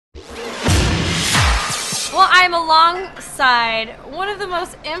Well, I'm alongside one of the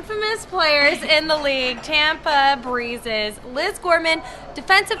most infamous players in the league, Tampa Breeze's Liz Gorman,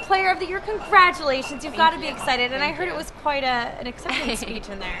 Defensive Player of the Year. Congratulations. You've got to be excited. And I heard it was quite an acceptance speech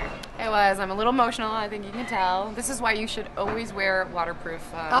in there. It was. I'm a little emotional, I think you can tell. This is why you should always wear waterproof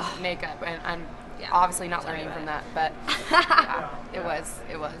makeup. And I'm obviously not learning from that. But yeah, it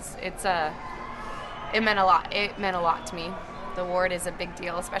was. It meant a lot. It meant a lot to me. The award is a big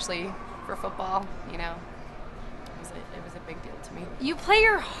deal, especially for football, you know. It was a big deal to me. You play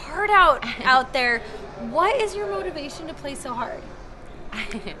your heart out there. What is your motivation to play so hard?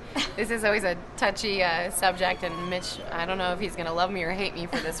 This is always a touchy subject, and Mitch, I don't know if he's going to love me or hate me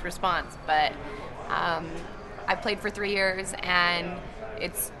for this response, but I played for 3 years, and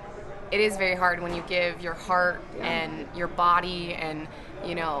it is very hard when you give your heart and your body and,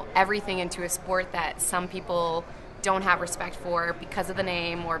 you know, everything into a sport that some people don't have respect for because of the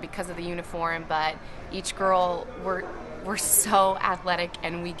name or because of the uniform. But each girl, we're so athletic,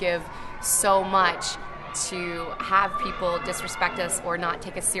 and we give so much to have people disrespect us or not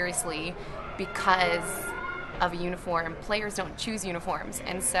take us seriously because of a uniform. Players don't choose uniforms,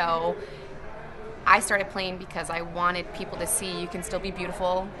 and so I started playing because I wanted people to see you can still be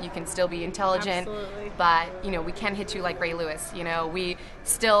beautiful, you can still be intelligent. Absolutely. But, you know, we can hit you like Ray Lewis. You know, we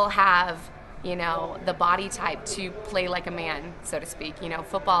still have, you know, the body type to play like a man, so to speak. You know,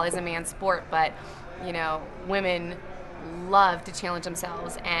 football is a man's sport, but, you know, women love to challenge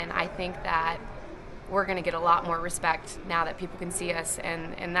themselves, and I think that we're going to get a lot more respect now that people can see us,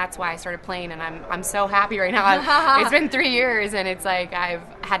 and that's why I started playing, and I'm so happy right now. It's been 3 years, and it's like I've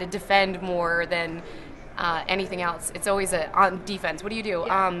had to defend more than anything else. It's always on defense. What do you do?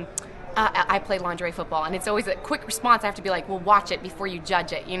 Yeah. I play lingerie football, and it's always a quick response. I have to be like, well, watch it before you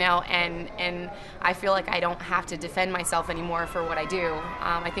judge it, you know, and I feel like I don't have to defend myself anymore for what I do.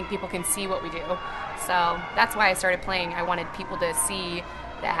 I think people can see what we do. So that's why I started playing. I wanted people to see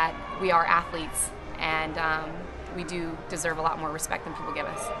that we are athletes, and we do deserve a lot more respect than people give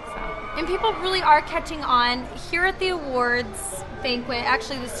us. So. And people really are catching on here at the awards banquet,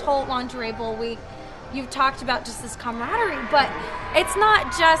 actually this whole lingerie bowl week. You've talked about just this camaraderie, but it's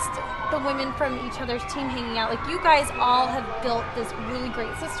not just the women from each other's team hanging out. Like, you guys all have built this really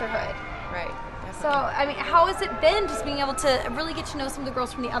great sisterhood. Right. So, I mean, how has it been just being able to really get to know some of the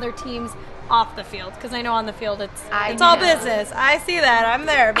girls from the other teams off the field? Because I know on the field it's all business. I see that. I'm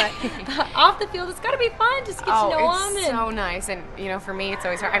there. But off the field, it's got to be fun just to get to know them. It's so nice. And, you know, for me, it's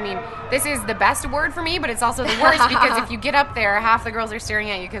always hard. I mean, this is the best award for me, but it's also the worst because if you get up there, half the girls are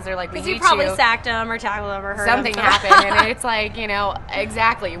staring at you because they're like, we hate you. Because you probably sacked them or tackled them or hurt something them. happened. And it's like, you know,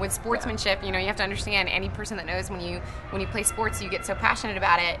 exactly. With sportsmanship, you know, you have to understand any person that knows when you play sports, you get so passionate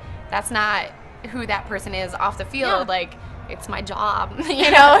about it. That's not who that person is off the field. Yeah. Like, it's my job.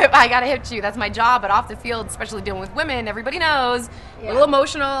 You know, if I gotta hit you, that's my job. But off the field, especially dealing with women, everybody knows, a little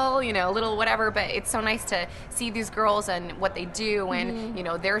emotional, you know, a little whatever. But it's so nice to see these girls and what they do, and you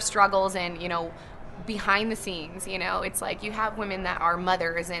know, their struggles, and you know, behind the scenes. You know, it's like you have women that are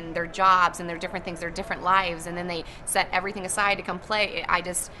mothers and their jobs and their different things, their different lives, and then they set everything aside to come play.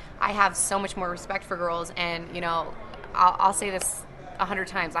 I have so much more respect for girls, and you know, I'll say this 100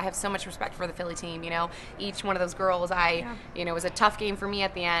 times. I have so much respect for the Philly team. You know, each one of those girls, you know, it was a tough game for me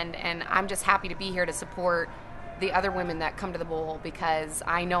at the end, and I'm just happy to be here to support the other women that come to the bowl because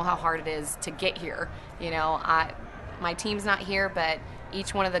I know how hard it is to get here. You know, my team's not here, but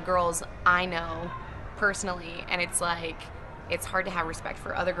each one of the girls I know personally, and it's like, it's hard to have respect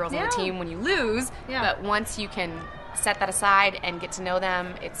for other girls on the team when you lose, but once you can set that aside and get to know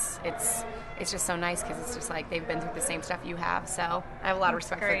them, it's just so nice because it's just like they've been through the same stuff you have. So I have a lot of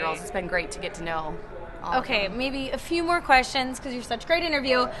respect for the girls. It's been great to get to know all of them. Maybe a few more questions because you're such a great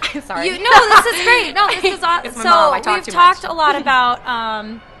interview. Sorry. No, this is great. No, this is awesome. It's my mom. I talk we've too talked much. a lot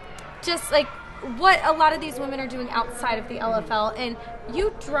about just like what a lot of these women are doing outside of the LFL, and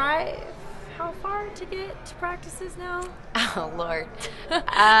you drive how far to get to practices now? Oh, Lord. This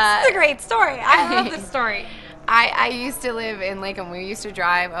is a great story. I love this story. I used to live in Lakeland. We used to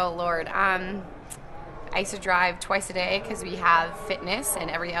drive, oh, Lord. I used to drive twice a day because we have fitness and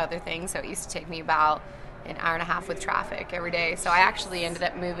every other thing, so it used to take me about an hour and a half with traffic every day. So I actually ended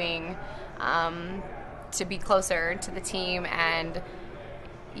up moving to be closer to the team, and,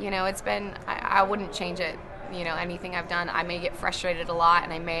 you know, it's been, I wouldn't change it. You know, anything I've done, I may get frustrated a lot,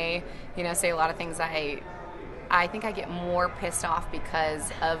 and I may, you know, say a lot of things. I think I get more pissed off because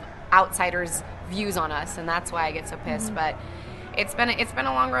of outsiders' views on us, and that's why I get so pissed. But it's been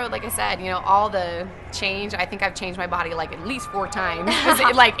a long road. Like I said, you know, all the change. I think I've changed my body like at least 4 times,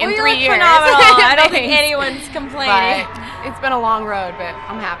 like in well, 3 years. Phenomenal. I don't think anyone's complaining. But it's been a long road, but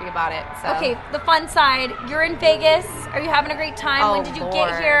I'm happy about it. So. Okay, the fun side. You're in Vegas. Are you having a great time? Oh, when did you Lord.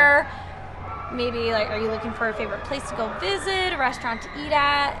 get here? Maybe like, are you looking for a favorite place to go visit, a restaurant to eat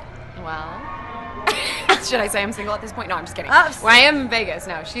at? Well. Should I say I'm single at this point? No, I'm just kidding. Oh, well, I am in Vegas.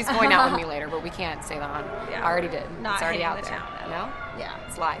 No, she's going out with me later, but we can't say that on. Yeah. I already did. Not it's already hitting out the there. town, No? Yeah.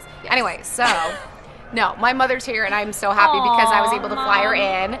 It's lies. Yes. Anyway, so no, my mother's here, and I'm so happy because I was able to fly her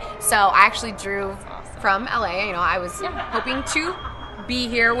in. So I actually drove from LA. You know, I was hoping to be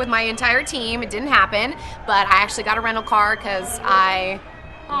here with my entire team. It didn't happen, but I actually got a rental car because I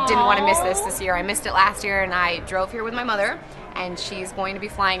didn't want to miss this year. I missed it last year, and I drove here with my mother. And she's going to be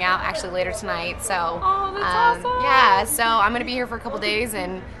flying out actually later tonight. So, that's awesome. Yeah, so I'm going to be here for a couple days,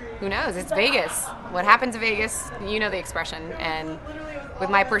 and who knows? It's Vegas. What happens in Vegas, you know the expression. And with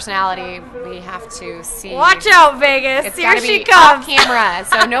my personality, we have to see. Watch out, Vegas. It's Here gotta she be comes. off camera,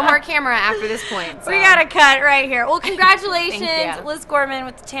 so no more camera after this point. So. We got to cut right here. Well, congratulations, Thank you. Liz Gorman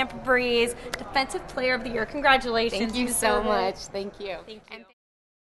with the Tampa Breeze, Defensive Player of the Year. Congratulations. Thank you so much. Thank you. Thank you.